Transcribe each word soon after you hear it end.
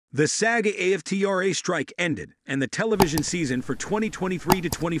The SAG-AFTRA strike ended, and the television season for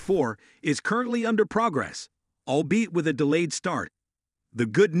 2023-24 is currently under progress, albeit with a delayed start. The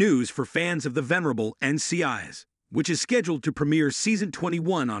good news for fans of the venerable NCIS, which is scheduled to premiere Season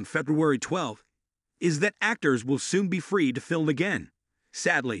 21 on February 12th, is that actors will soon be free to film again.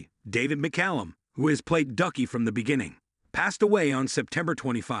 Sadly, David McCallum, who has played Ducky from the beginning, passed away on September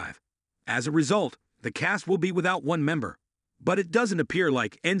 25. As a result, the cast will be without one member. But it doesn't appear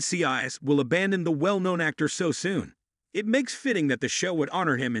like NCIS will abandon the well-known actor so soon. It makes fitting that the show would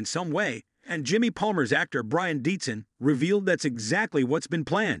honor him in some way, and Jimmy Palmer's actor Brian Dietzen revealed that's exactly what's been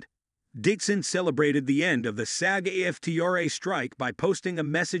planned. Dietzen celebrated the end of the SAG-AFTRA strike by posting a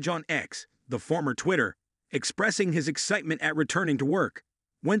message on X, the former Twitter, expressing his excitement at returning to work.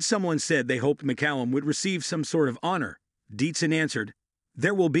 When someone said they hoped McCallum would receive some sort of honor, Dietzen answered,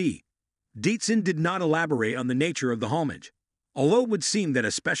 "There will be." Dietzen did not elaborate on the nature of the homage. Although it would seem that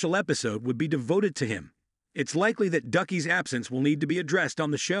a special episode would be devoted to him, it's likely that Ducky's absence will need to be addressed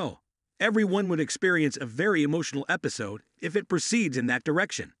on the show. Everyone would experience a very emotional episode if it proceeds in that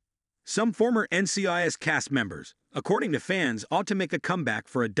direction. Some former NCIS cast members, according to fans, ought to make a comeback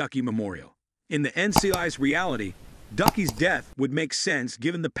for a Ducky memorial. In the NCIS reality, Ducky's death would make sense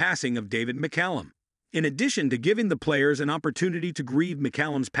given the passing of David McCallum. In addition to giving the players an opportunity to grieve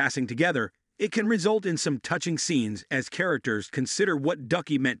McCallum's passing together, it can result in some touching scenes as characters consider what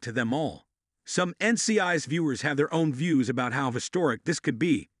Ducky meant to them all. Some NCIS viewers have their own views about how historic this could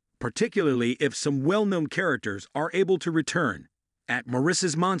be, particularly if some well-known characters are able to return. At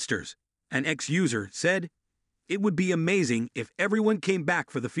Marissa's Monsters, an ex-user said, "It would be amazing if everyone came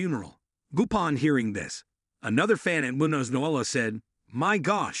back for the funeral." Upon hearing this, another fan at Munoz Noella said, "My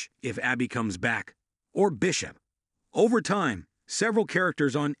gosh, if Abby comes back." Or Bishop. Over time, several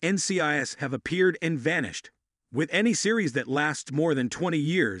characters on NCIS have appeared and vanished. With any series that lasts more than 20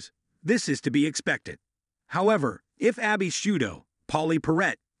 years, this is to be expected. However, if Abby Shudo, Polly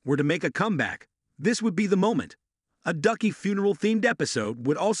Perrette, were to make a comeback, this would be the moment. A Ducky funeral-themed episode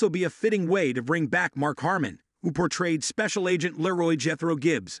would also be a fitting way to bring back Mark Harmon, who portrayed Special Agent Leroy Jethro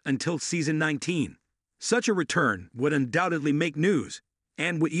Gibbs until Season 19. Such a return would undoubtedly make news,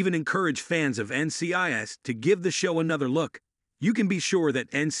 and would even encourage fans of NCIS to give the show another look. You can be sure that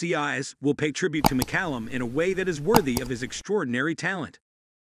NCIS will pay tribute to McCallum in a way that is worthy of his extraordinary talent.